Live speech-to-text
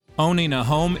Owning a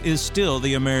home is still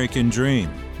the American dream,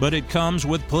 but it comes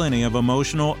with plenty of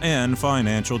emotional and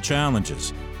financial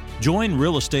challenges. Join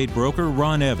real estate broker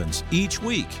Ron Evans each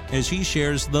week as he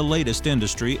shares the latest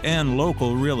industry and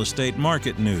local real estate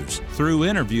market news through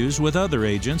interviews with other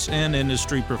agents and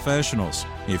industry professionals.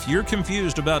 If you're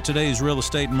confused about today's real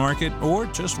estate market or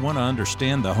just want to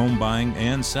understand the home buying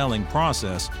and selling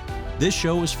process, this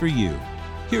show is for you.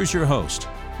 Here's your host,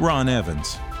 Ron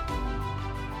Evans.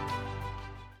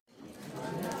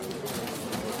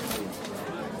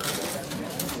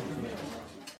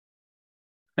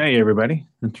 Hey, everybody.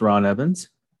 It's Ron Evans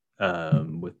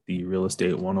with the Real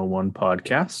Estate 101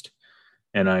 podcast.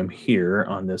 And I'm here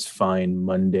on this fine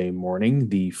Monday morning,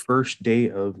 the first day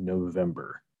of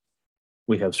November.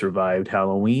 We have survived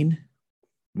Halloween.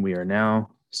 We are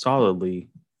now solidly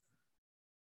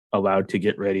allowed to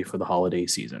get ready for the holiday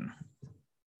season.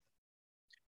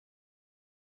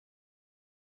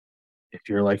 If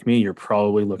you're like me, you're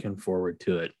probably looking forward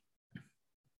to it.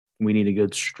 We need a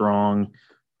good, strong,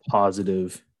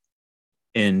 positive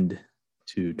end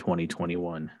to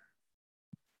 2021.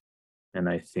 And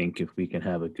I think if we can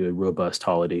have a good, robust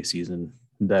holiday season,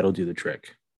 that'll do the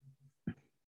trick.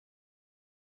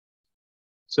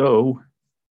 So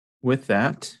with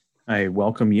that, I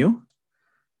welcome you.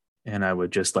 And I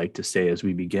would just like to say as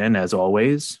we begin, as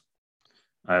always,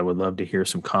 I would love to hear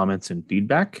some comments and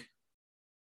feedback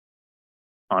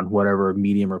on whatever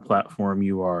medium or platform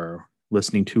you are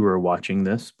listening to or watching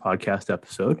this podcast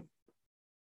episode.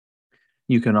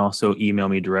 You can also email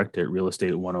me direct at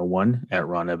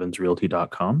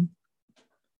realestate101@ronevansrealty.com.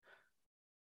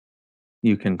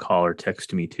 You can call or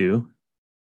text me too.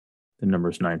 The number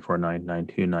is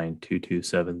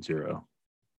 949-929-2270.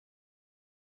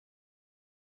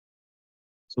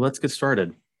 So let's get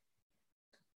started.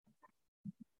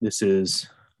 This is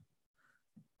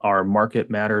our Market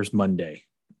Matters Monday.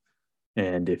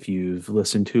 And if you've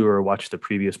listened to or watched the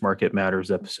previous Market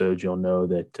Matters episodes, you'll know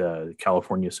that the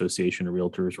California Association of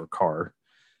Realtors, or CAR,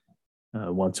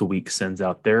 once a week sends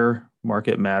out their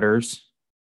Market Matters.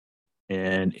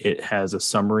 And it has a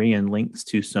summary and links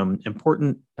to some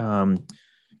important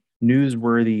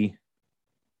newsworthy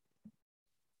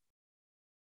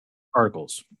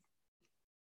articles,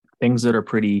 things that are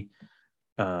pretty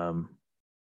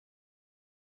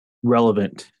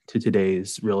relevant to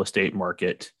today's real estate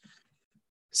market.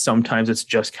 Sometimes it's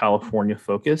just California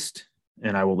focused,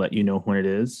 and I will let you know when it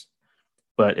is,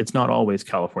 but it's not always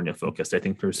California focused. I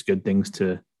think there's good things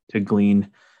to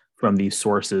glean from these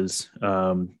sources,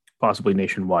 possibly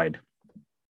nationwide.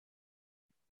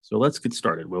 So let's get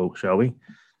started, shall we?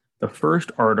 The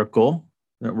first article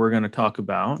that we're going to talk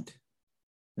about,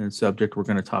 and subject we're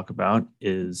going to talk about,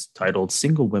 is titled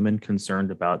 "Single Women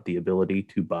Concerned About the Ability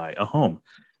to Buy a Home."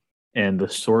 And the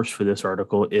source for this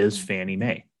article is Fannie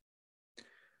Mae.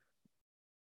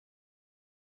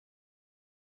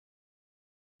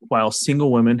 While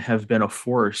single women have been a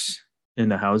force in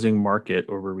the housing market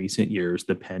over recent years,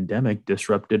 the pandemic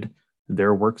disrupted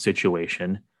their work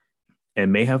situation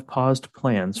and may have paused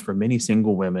plans for many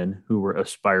single women who were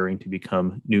aspiring to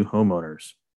become new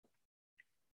homeowners.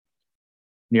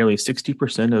 Nearly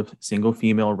 60% of single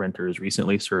female renters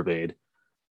recently surveyed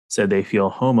said they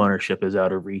feel homeownership is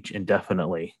out of reach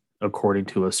indefinitely, according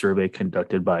to a survey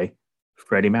conducted by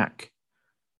Freddie Mac.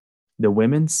 The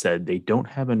women said they don't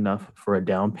have enough for a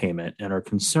down payment and are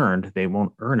concerned they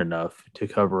won't earn enough to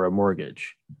cover a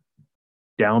mortgage.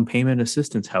 Down payment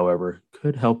assistance, however,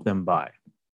 could help them buy.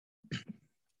 So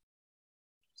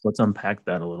let's unpack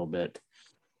that a little bit.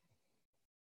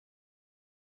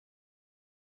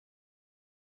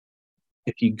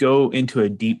 If you go into a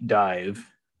deep dive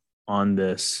on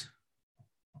this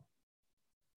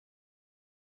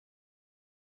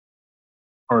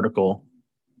article,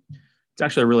 it's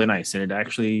actually really nice, and it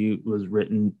actually was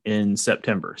written in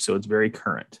September, so it's very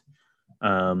current.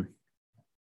 And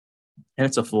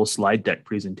it's a full slide deck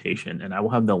presentation, and I will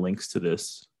have the links to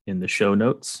this in the show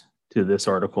notes to this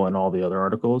article and all the other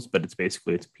articles, but it's a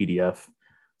PDF.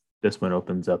 This one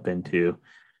opens up into,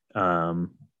 and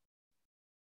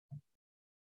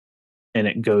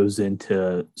it goes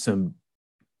into some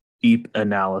deep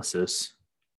analysis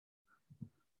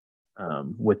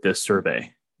with this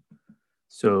survey.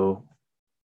 So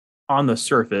on the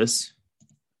surface,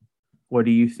 what do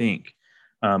you think?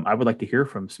 I would like to hear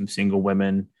from some single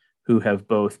women who have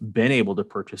both been able to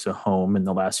purchase a home in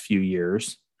the last few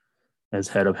years as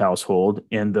head of household,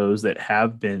 and those that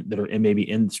have been, that are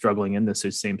maybe struggling in this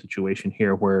same situation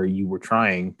here where you were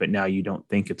trying, but now you don't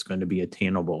think it's going to be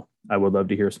attainable. I would love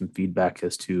to hear some feedback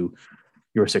as to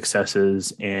your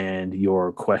successes and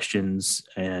your questions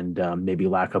and maybe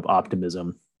lack of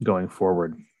optimism going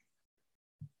forward.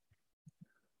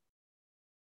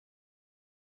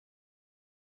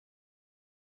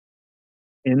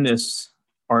 In this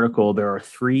article, there are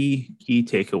three key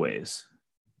takeaways,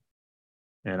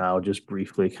 and I'll just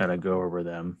briefly kind of go over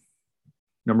them.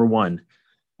 Number one,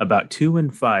 about 2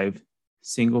 in 5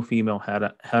 single female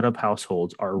head of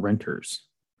households are renters.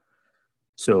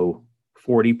 So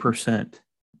 40%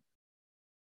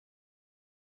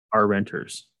 are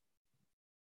renters.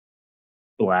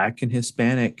 Black and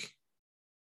Hispanic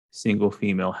single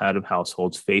female head of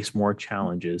households face more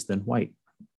challenges than white,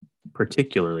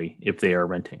 particularly if they are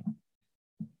renting.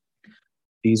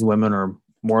 These women are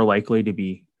more likely to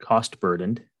be cost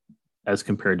burdened as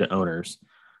compared to owners.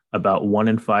 About 1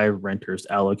 in 5 renters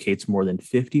allocates more than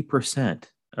 50%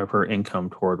 of her income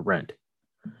toward rent.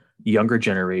 Younger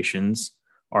generations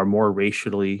are more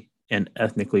racially and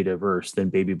ethnically diverse than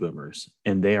baby boomers,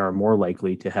 and they are more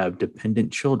likely to have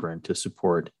dependent children to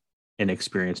support and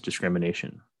experience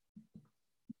discrimination.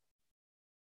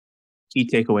 Key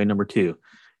takeaway number 2,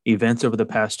 events over the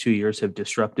past 2 years have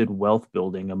disrupted wealth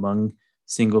building among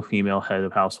single female head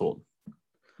of household.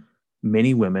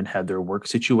 Many women had their work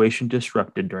situation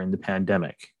disrupted during the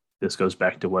pandemic. This goes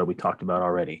back to what we talked about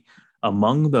already.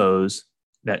 Among those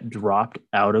that dropped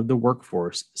out of the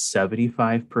workforce,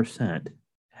 75%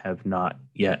 have not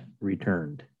yet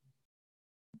returned.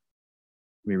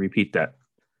 Let me repeat that.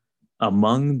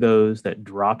 Among those that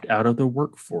dropped out of the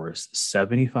workforce,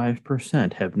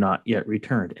 75% have not yet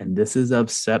returned. And this is of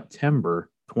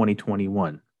September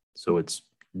 2021. So it's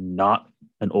not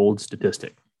an old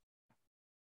statistic.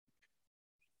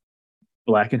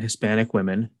 Black and Hispanic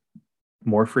women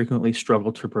more frequently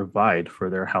struggle to provide for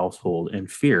their household and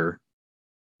fear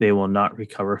they will not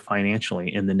recover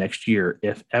financially in the next year,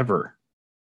 if ever.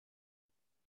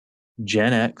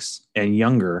 Gen X and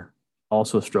younger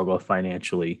also struggle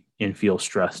financially and feel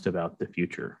stressed about the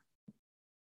future.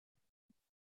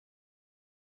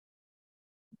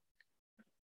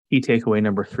 Key takeaway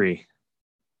number 3.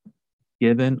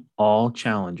 Given all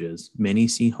challenges, many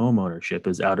see homeownership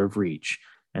as out of reach,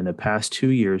 and the past 2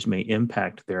 years may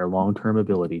impact their long-term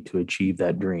ability to achieve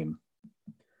that dream.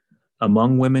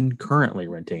 Among women currently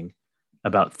renting,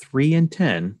 about 3 in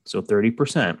 10, so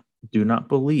 30%, do not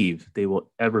believe they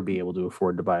will ever be able to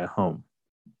afford to buy a home.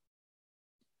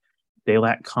 They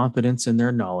lack confidence in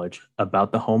their knowledge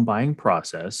about the home buying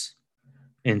process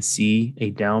and see a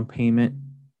down payment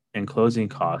and closing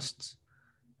costs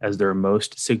as their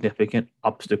most significant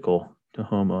obstacle to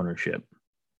home ownership.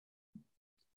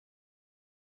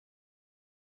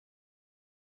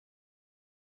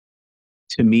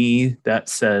 To me, that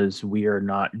says we are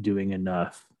not doing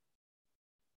enough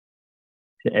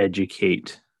to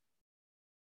educate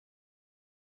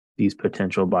these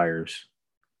potential buyers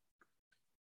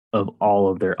of all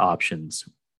of their options.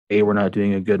 A, we're not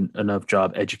doing a good enough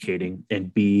job educating,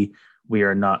 and B, we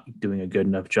are not doing a good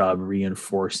enough job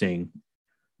reinforcing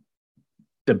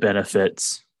the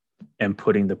benefits and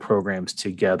putting the programs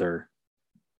together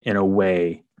in a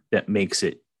way that makes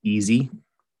it easy,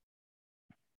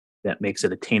 that makes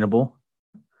it attainable,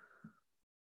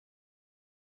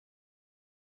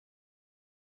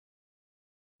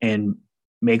 and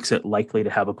makes it likely to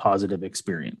have a positive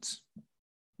experience.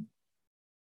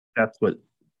 That's what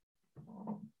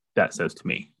that says to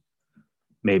me.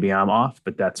 Maybe I'm off,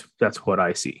 but that's what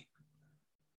I see.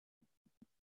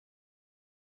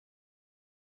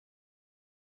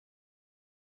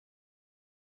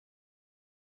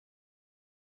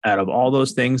 Out of all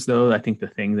those things, though, I think the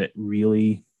thing that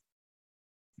really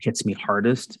hits me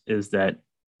hardest is that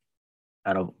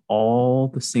out of all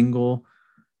the single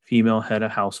female head of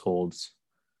households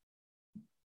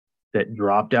that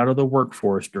dropped out of the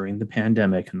workforce during the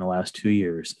pandemic in the last 2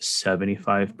 years,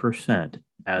 75%,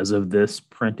 as of this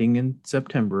printing in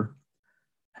September,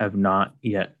 have not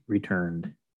yet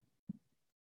returned.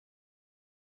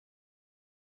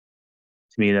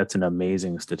 To me, that's an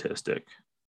amazing statistic.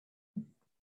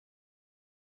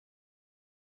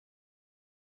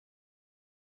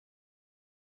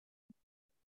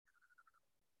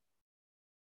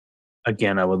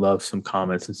 Again, I would love some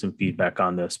comments and some feedback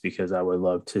on this, because I would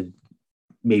love to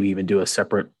maybe even do a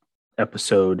separate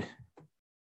episode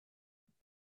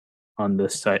on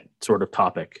this sort of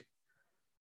topic,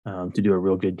 to do a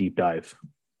real good deep dive.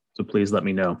 So please let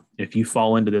me know. If you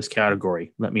fall into this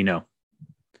category, let me know.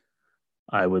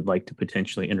 I would like to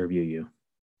potentially interview you.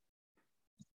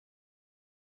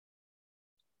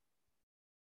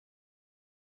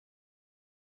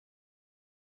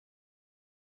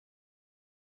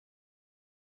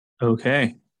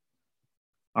 Okay.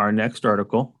 Our next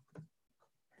article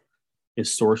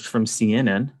is sourced from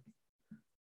CNN,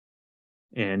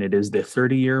 and it is the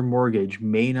 30-year mortgage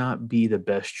may not be the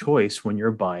best choice when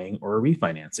you're buying or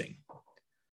refinancing.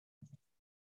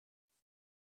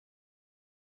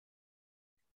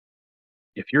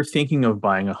 If you're thinking of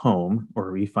buying a home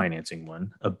or refinancing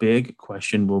one, a big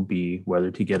question will be whether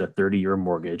to get a 30-year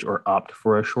mortgage or opt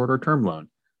for a shorter term loan.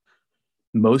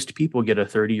 Most people get a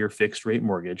 30-year fixed rate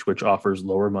mortgage, which offers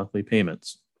lower monthly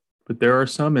payments. But there are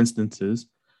some instances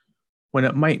when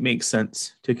it might make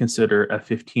sense to consider a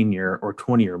 15-year or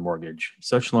 20-year mortgage.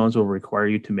 Such loans will require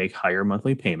you to make higher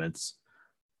monthly payments,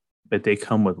 but they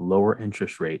come with lower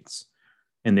interest rates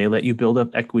and they let you build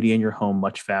up equity in your home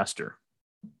much faster.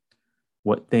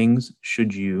 What things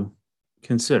should you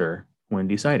consider when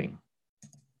deciding?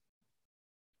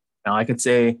 Now, I could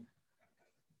say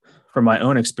from my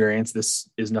own experience, this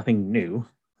is nothing new.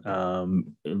 At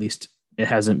least it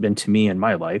hasn't been to me in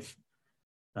my life.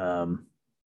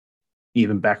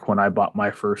 Even back when I bought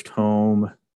my first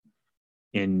home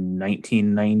in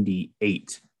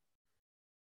 1998,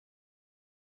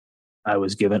 I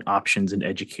was given options and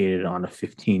educated on a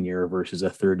 15-year versus a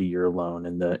 30-year loan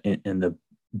and the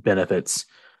benefits.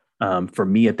 For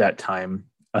me at that time,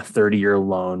 a 30-year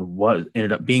loan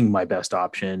ended up being my best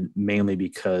option, mainly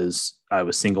because I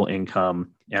was single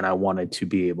income and I wanted to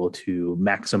be able to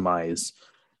maximize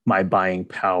my buying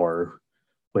power,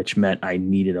 which meant I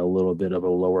needed a little bit of a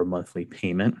lower monthly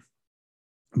payment.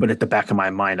 But at the back of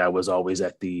my mind, I was always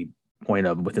at the point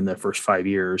of within the first 5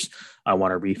 years, I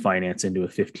want to refinance into a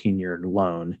 15-year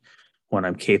loan when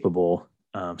I'm capable,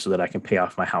 so that I can pay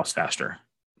off my house faster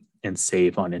and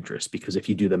save on interest. Because if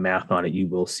you do the math on it, you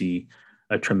will see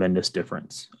a tremendous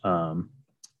difference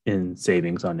in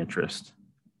savings on interest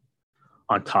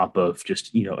on top of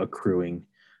just, accruing.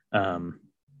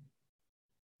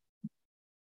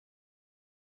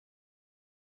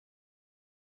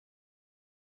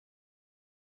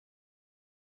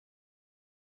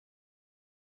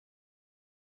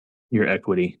 Your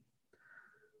equity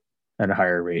at a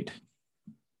higher rate.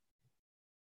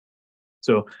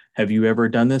 So have you ever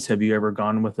done this? Have you ever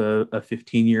gone with a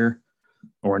 15-year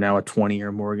or now a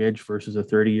 20-year mortgage versus a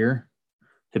 30-year?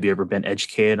 Have you ever been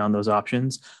educated on those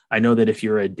options? I know that if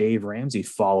you're a Dave Ramsey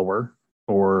follower,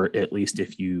 or at least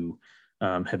if you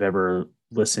have ever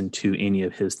listened to any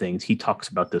of his things, he talks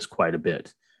about this quite a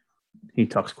bit. He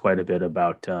talks quite a bit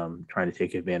about trying to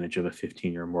take advantage of a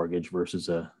 15-year mortgage versus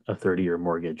a 30-year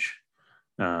mortgage,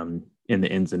 in the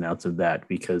ins and outs of that,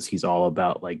 because he's all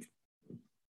about like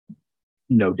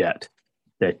no debt,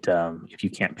 that if you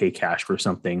can't pay cash for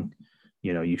something,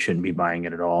 you shouldn't be buying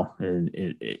it at all.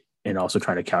 And also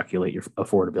trying to calculate your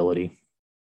affordability.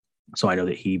 So I know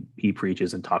that he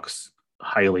preaches and talks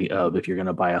highly of, if you're going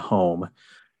to buy a home,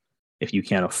 if you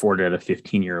can't afford it at a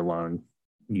 15-year loan,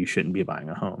 you shouldn't be buying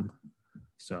a home.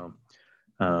 So,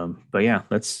 but yeah,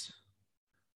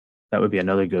 that would be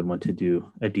another good one to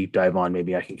do a deep dive on.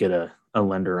 Maybe I can get a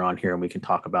lender on here and we can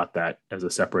talk about that as a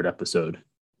separate episode.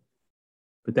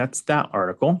 But that's that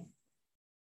article.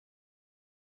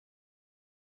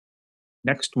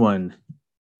 Next one.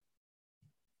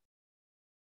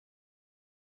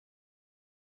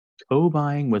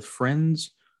 Co-buying with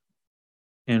friends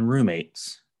and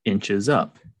roommates inches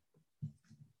up.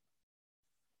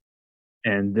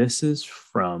 And this is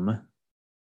from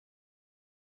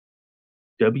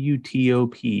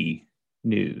WTOP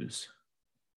News.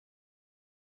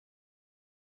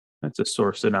 That's a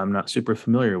source that I'm not super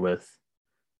familiar with,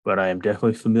 but I am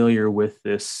definitely familiar with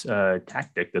this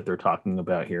tactic that they're talking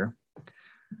about here.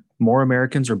 More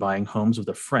Americans are buying homes with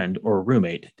a friend or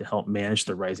roommate to help manage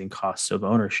the rising costs of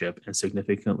ownership and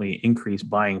significantly increase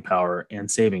buying power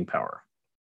and saving power.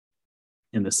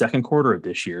 In the second quarter of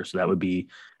this year, so that would be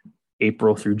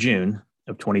April through June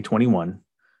of 2021,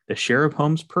 the share of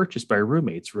homes purchased by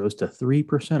roommates rose to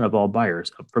 3% of all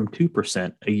buyers, up from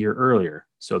 2% a year earlier.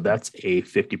 So that's a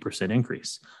 50%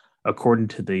 increase, according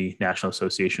to the National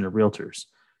Association of Realtors.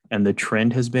 And the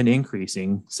trend has been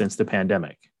increasing since the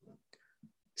pandemic.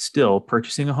 Still,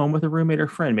 purchasing a home with a roommate or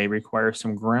friend may require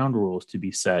some ground rules to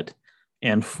be set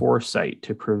and foresight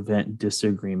to prevent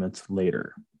disagreements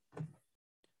later.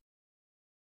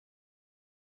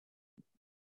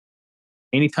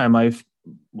 Anytime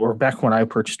back when I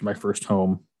purchased my first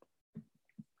home,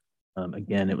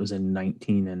 again, it was in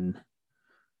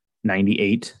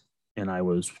 1998, and I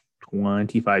was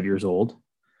 25 years old.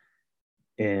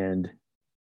 And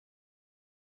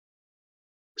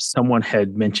someone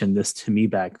had mentioned this to me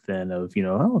back then of, if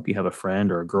you have a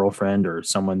friend or a girlfriend or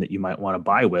someone that you might want to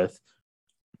buy with,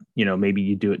 maybe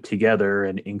you do it together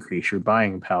and increase your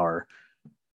buying power.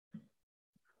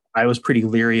 I was pretty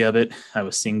leery of it. I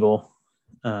was single.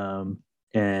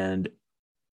 And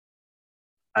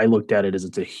I looked at it as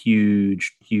it's a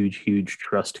huge, huge, huge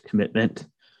trust commitment.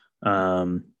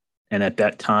 And at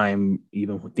that time,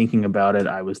 even thinking about it,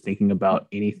 I was thinking about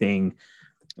anything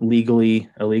legally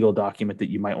a legal document that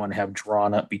you might want to have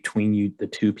drawn up between you, the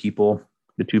two people,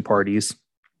 the two parties,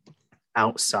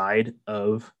 outside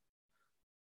of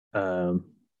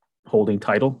holding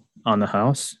title on the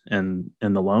house and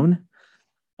the loan.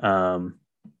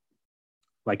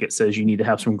 Like it says, you need to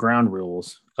have some ground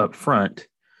rules up front.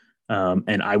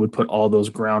 And I would put all those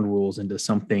ground rules into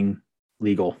something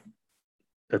legal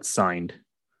that's signed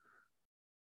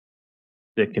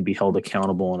that can be held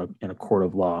accountable in a court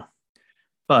of law.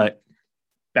 But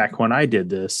back when I did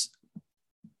this,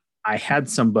 I had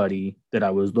somebody that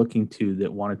I was looking to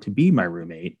that wanted to be my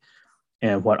roommate.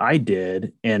 And what I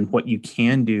did, and what you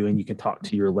can do, and you can talk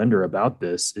to your lender about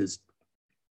this, is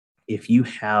if you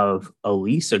have a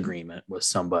lease agreement with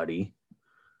somebody,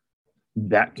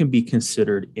 that can be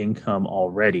considered income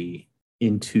already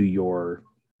into your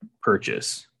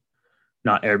purchase.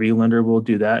 Not every lender will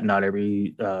do that. Not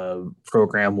every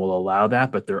program will allow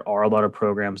that, but there are a lot of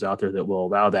programs out there that will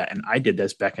allow that. And I did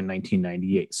this back in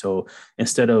 1998. So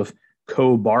instead of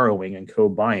co-borrowing and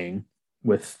co-buying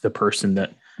with the person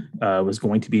that was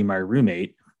going to be my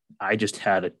roommate, I just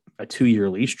had a 2-year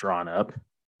lease drawn up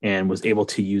and was able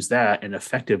to use that and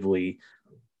effectively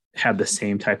have the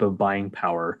same type of buying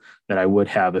power that I would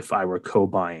have if I were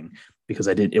co-buying, because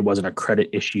it wasn't a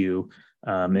credit issue,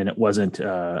 and it wasn't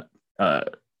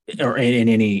or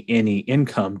any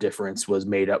income difference was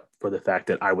made up for the fact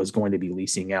that I was going to be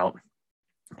leasing out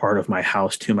part of my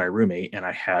house to my roommate, and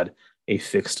I had a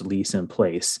fixed lease in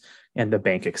place, and the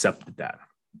bank accepted that.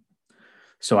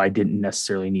 So I didn't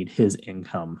necessarily need his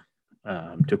income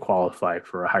to qualify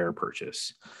for a higher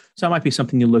purchase. So that might be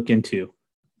something you look into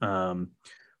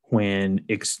when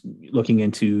looking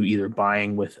into either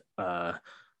buying with a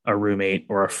roommate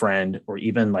or a friend, or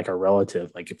even like a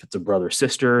relative, like if it's a brother,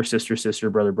 sister,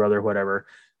 brother, whatever,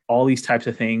 all these types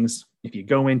of things. If you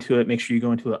go into it, make sure you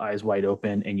go into it eyes wide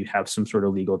open and you have some sort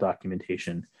of legal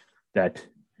documentation that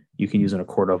you can use in a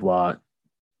court of law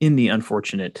in the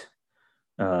unfortunate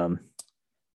time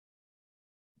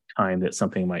that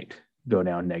something might go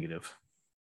down negative.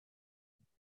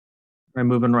 All right,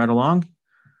 moving right along.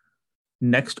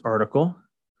 Next article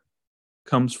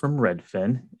comes from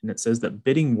Redfin, and it says that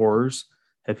bidding wars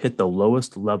have hit the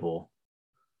lowest level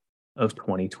of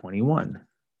 2021.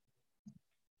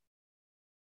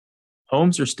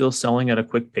 Homes are still selling at a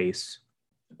quick pace,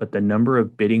 but the number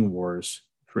of bidding wars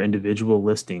for individual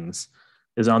listings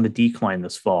is on the decline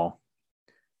this fall.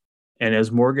 And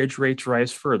as mortgage rates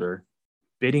rise further,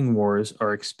 bidding wars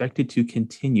are expected to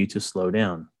continue to slow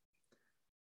down.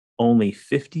 Only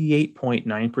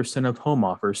 58.9% of home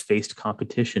offers faced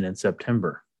competition in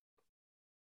September,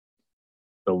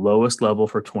 the lowest level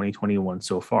for 2021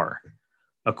 so far,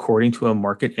 according to a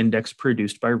market index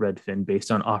produced by Redfin based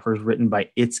on offers written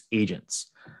by its agents.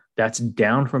 That's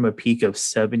down from a peak of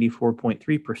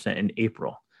 74.3% in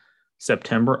April.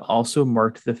 September also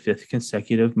marked the 5th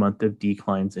consecutive month of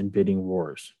declines in bidding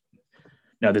wars.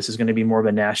 Now, this is going to be more of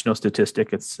a national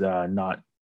statistic. It's not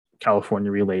California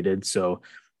related. So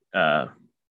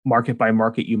market by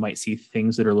market, you might see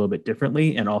things that are a little bit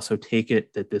differently, and also take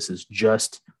it that this is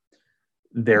just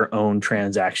their own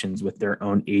transactions with their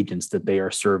own agents that they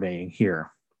are surveying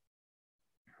here.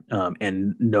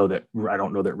 And know that I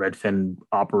don't know that Redfin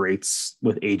operates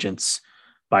with agents,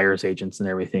 buyers agents and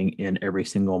everything in every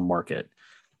single market.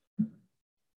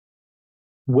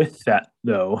 With that,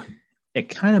 though, it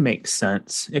kind of makes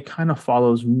sense. It kind of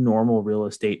follows normal real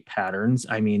estate patterns.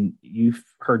 I mean, you've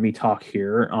heard me talk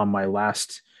here on my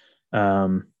last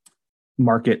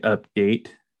market update.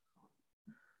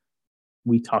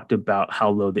 We talked about how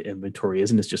low the inventory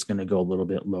is, and it's just going to go a little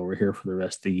bit lower here for the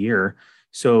rest of the year.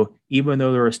 So even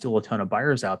though there are still a ton of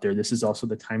buyers out there, this is also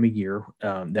the time of year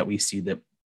that we see that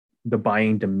the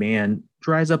buying demand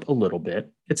dries up a little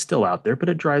bit. It's still out there, but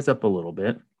it dries up a little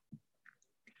bit.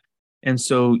 And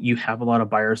so you have a lot of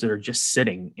buyers that are just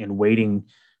sitting and waiting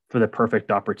for the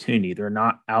perfect opportunity. They're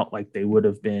not out like they would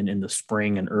have been in the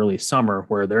spring and early summer,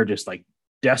 where they're just like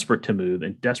desperate to move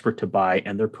and desperate to buy,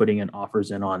 and they're putting in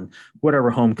offers in on whatever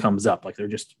home comes up. Like they're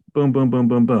just boom, boom, boom,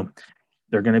 boom, boom.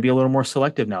 They're going to be a little more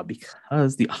selective now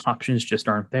because the options just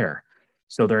aren't there.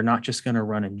 So they're not just going to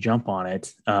run and jump on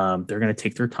it. They're going to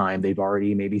take their time. They've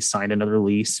already maybe signed another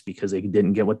lease because they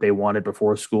didn't get what they wanted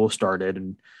before school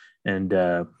started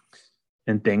and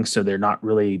things. So they're not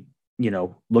really,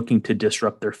 looking to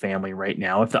disrupt their family right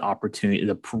now. If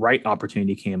the right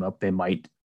opportunity came up, they might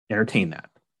entertain that.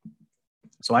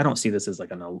 So I don't see this as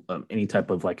like any type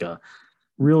of like a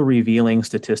real revealing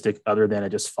statistic, other than it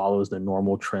just follows the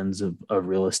normal trends of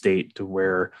real estate, to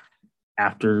where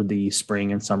after the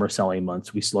spring and summer selling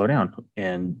months, we slow down,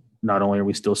 and not only are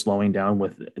we still slowing down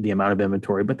with the amount of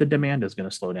inventory, but the demand is going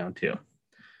to slow down too.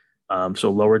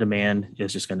 So lower demand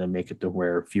is just going to make it to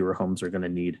where fewer homes are going to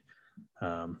need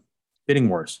bidding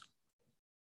wars.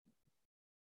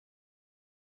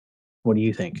 What do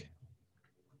you think?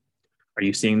 Are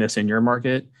you seeing this in your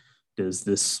market? Does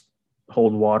this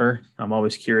hold water? I'm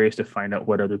always curious to find out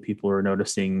what other people are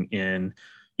noticing in,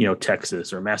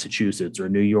 Texas or Massachusetts or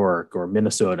New York or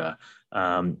Minnesota.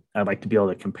 I'd like to be able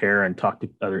to compare and talk to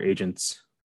other agents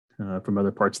from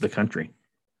other parts of the country.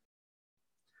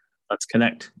 Let's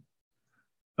connect.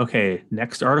 Okay,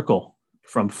 next article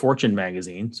from Fortune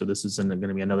magazine. So this is going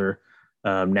to be another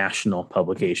national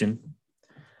publication.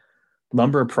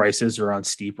 Lumber prices are on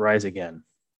steep rise again.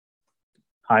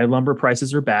 High lumber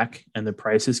prices are back, and the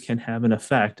prices can have an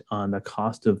effect on the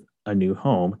cost of a new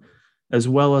home, as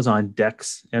well as on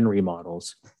decks and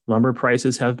remodels. Lumber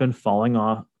prices have been falling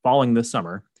this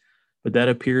summer, but that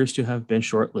appears to have been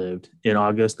short-lived. In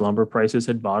August, lumber prices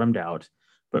had bottomed out,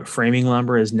 but framing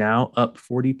lumber is now up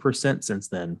 40% since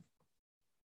then.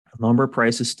 Lumber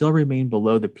prices still remain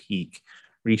below the peak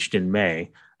reached in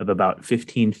May of about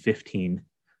 $1,515.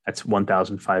 That's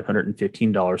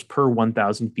 $1,515 per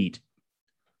 1,000 feet.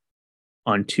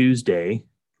 On Tuesday,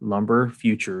 lumber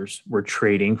futures were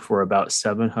trading for about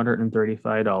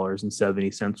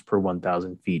 $735.70 per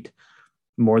 1,000 feet,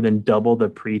 more than double the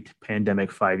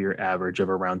pre-pandemic 5-year average of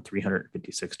around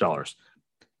 $356.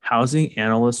 Housing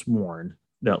analysts warn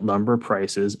that lumber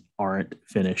prices aren't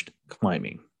finished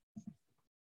climbing.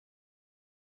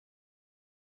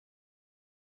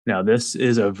 Now, this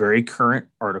is a very current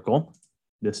article.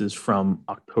 This is from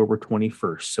October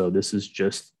 21st, so this is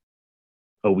just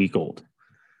a week old.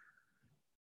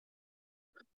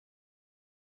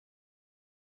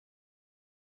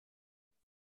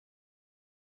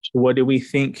 What do we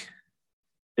think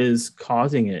is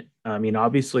causing it? I mean,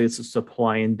 obviously it's a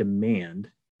supply and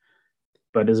demand,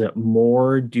 but is it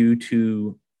more due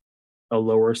to a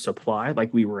lower supply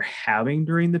like we were having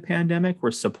during the pandemic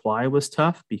where supply was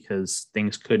tough because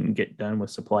things couldn't get done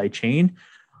with supply chain?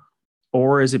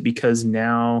 Or is it because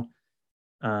now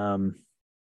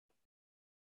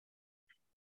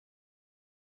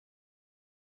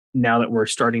now that we're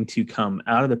starting to come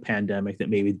out of the pandemic, that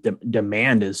maybe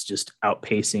demand is just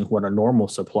outpacing what a normal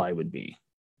supply would be?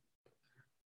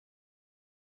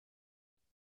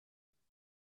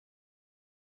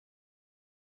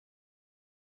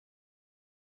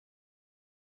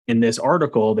 In this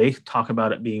article, they talk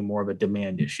about it being more of a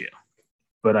demand issue,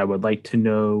 but I would like to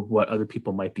know what other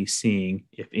people might be seeing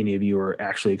if any of you are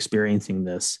actually experiencing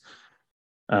this.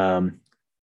 But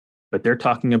they're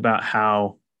talking about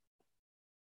how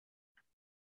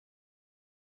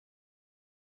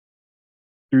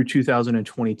through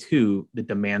 2022, the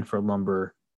demand for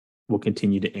lumber will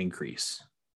continue to increase.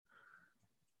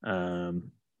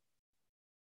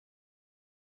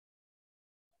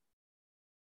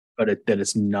 But that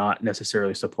it's not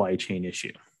necessarily a supply chain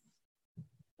issue.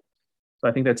 So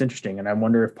I think that's interesting. And I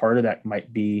wonder if part of that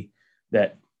might be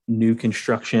that new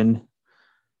construction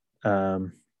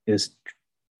is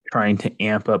trying to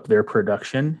amp up their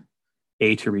production,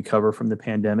 A, to recover from the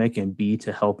pandemic, and B,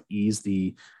 to help ease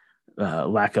the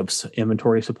lack of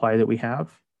inventory supply that we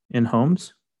have in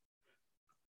homes.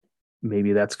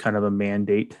 Maybe that's kind of a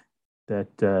mandate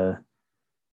that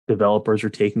developers are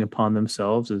taking upon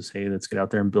themselves, is, hey, let's get out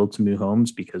there and build some new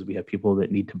homes because we have people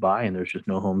that need to buy and there's just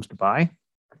no homes to buy.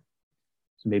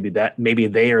 So maybe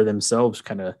they are themselves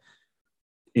kind of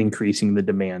increasing the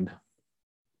demand.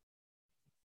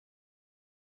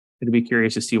 I'd be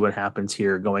curious to see what happens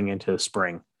here going into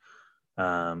spring.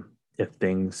 If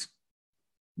things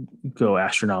go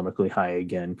astronomically high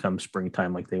again come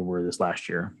springtime like they were this last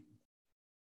year.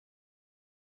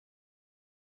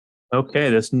 Okay,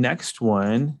 this next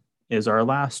one is our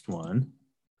last one.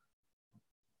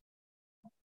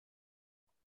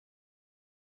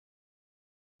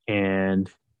 And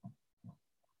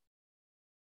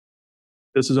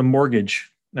this is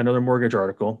another mortgage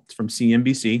article. It's from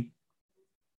CNBC,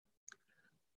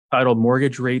 titled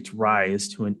 "Mortgage Rates Rise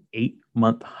to an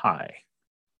 8-Month High."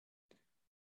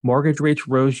 Mortgage rates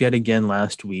rose yet again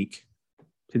last week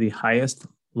to the highest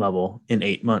level in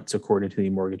 8 months, according to the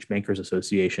Mortgage Bankers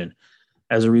Association.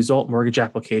 As a result, mortgage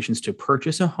applications to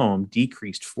purchase a home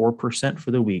decreased 4% for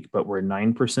the week, but were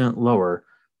 9% lower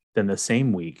than the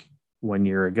same week 1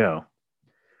 year ago.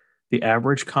 The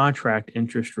average contract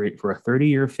interest rate for a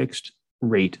 30-year fixed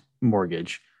rate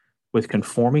mortgage with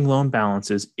conforming loan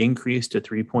balances increased to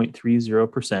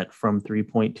 3.30% from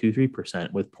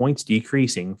 3.23%, with points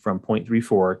decreasing from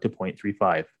 0.34 to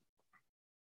 0.35,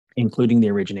 including the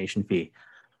origination fee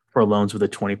for loans with a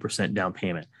 20% down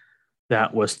payment.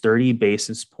 That was 30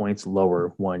 basis points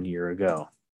lower 1 year ago.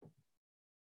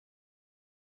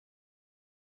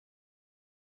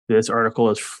 This article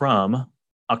is from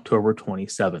October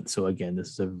 27th. So again, this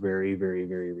is a very, very,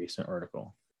 very recent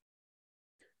article.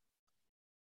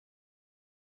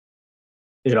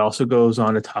 It also goes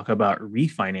on to talk about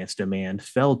refinance demand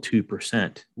fell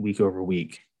 2% week over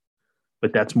week,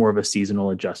 but that's more of a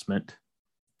seasonal adjustment.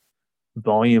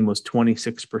 Volume was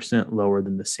 26% lower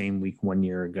than the same week 1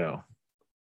 year ago.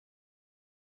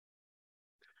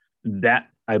 That,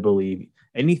 I believe,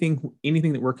 anything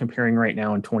that we're comparing right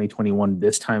now in 2021,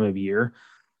 this time of year,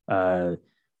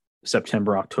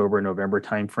 September, October, November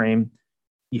timeframe,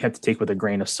 you have to take with a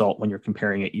grain of salt when you're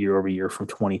comparing it year over year from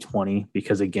 2020,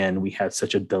 because again, we had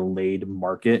such a delayed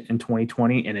market in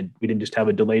 2020, and we didn't just have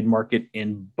a delayed market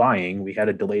in buying, we had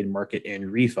a delayed market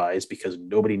in refis because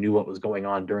nobody knew what was going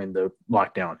on during the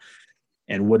lockdown.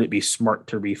 And would it be smart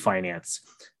to refinance?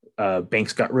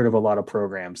 Banks got rid of a lot of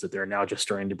programs that they're now just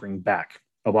starting to bring back.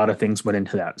 A lot of things went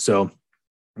into that. So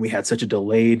we had such a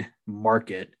delayed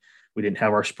market. We didn't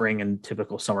have our spring and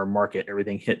typical summer market.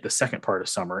 Everything hit the second part of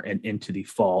summer and into the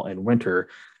fall and winter.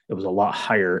 It was a lot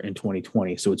higher in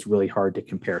 2020. So it's really hard to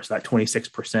compare. So that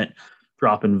 26%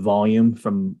 drop in volume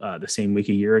from the same week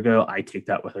a year ago, I take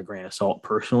that with a grain of salt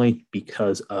personally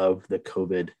because of the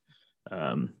COVID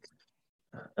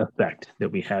effect that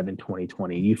we had in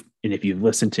 2020. And if you've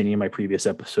listened to any of my previous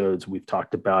episodes, we've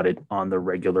talked about it on the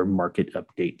regular market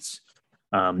updates,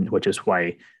 which is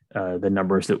why the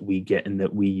numbers that we get and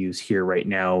that we use here right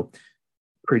now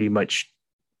pretty much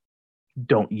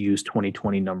don't use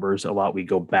 2020 numbers a lot. We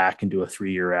go back and do a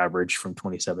 3-year average from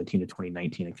 2017 to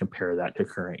 2019 and compare that to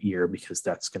current year because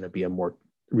that's going to be a more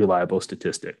reliable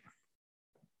statistic.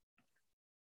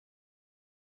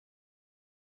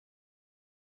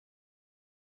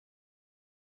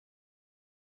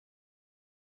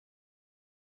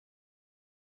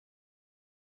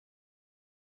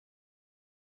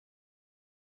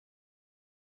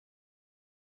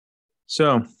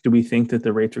 So do we think that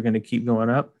the rates are going to keep going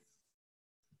up?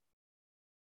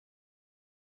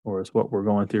 Or is what we're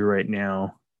going through right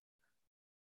now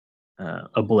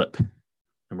a blip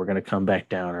and we're going to come back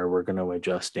down, or we're going to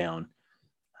adjust down?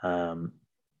 I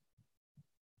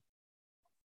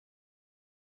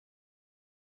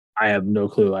have no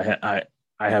clue. I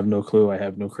have no clue. I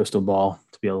have no crystal ball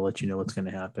to be able to let you know what's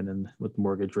going to happen with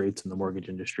mortgage rates and the mortgage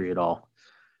industry at all.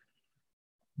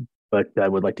 But I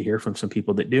would like to hear from some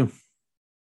people that do.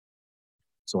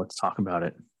 So let's talk about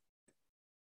it.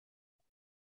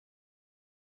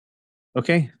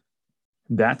 Okay,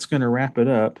 that's going to wrap it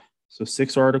up. So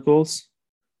 6 articles,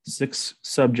 6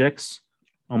 subjects,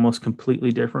 almost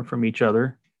completely different from each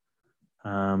other.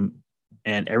 And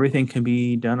everything can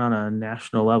be done on a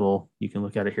national level. You can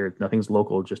look at it here. Nothing's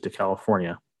local, just to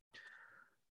California.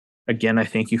 Again, I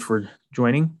thank you for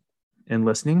joining and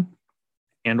listening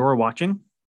and or watching.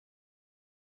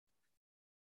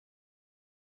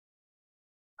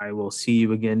 I will see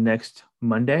you again next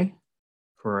Monday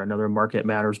for another Market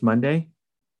Matters Monday.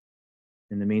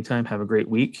 In the meantime, have a great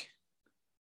week.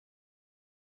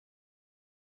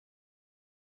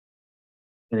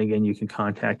 And again, you can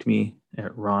contact me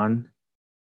at realestate101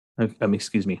 at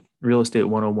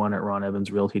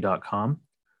ronevansrealty.com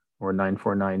or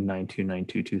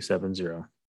 949-929-2270.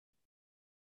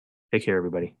 Take care,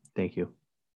 everybody. Thank you.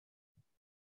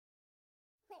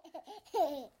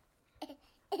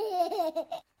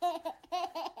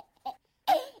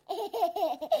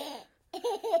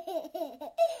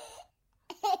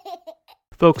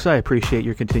 Folks, I appreciate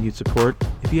your continued support.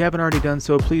 If you haven't already done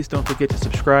so, please don't forget to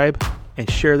subscribe and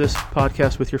share this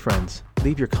podcast with your friends.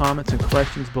 Leave your comments and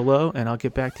questions below, and I'll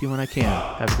get back to you when I can.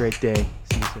 Have a great day.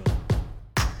 See you soon.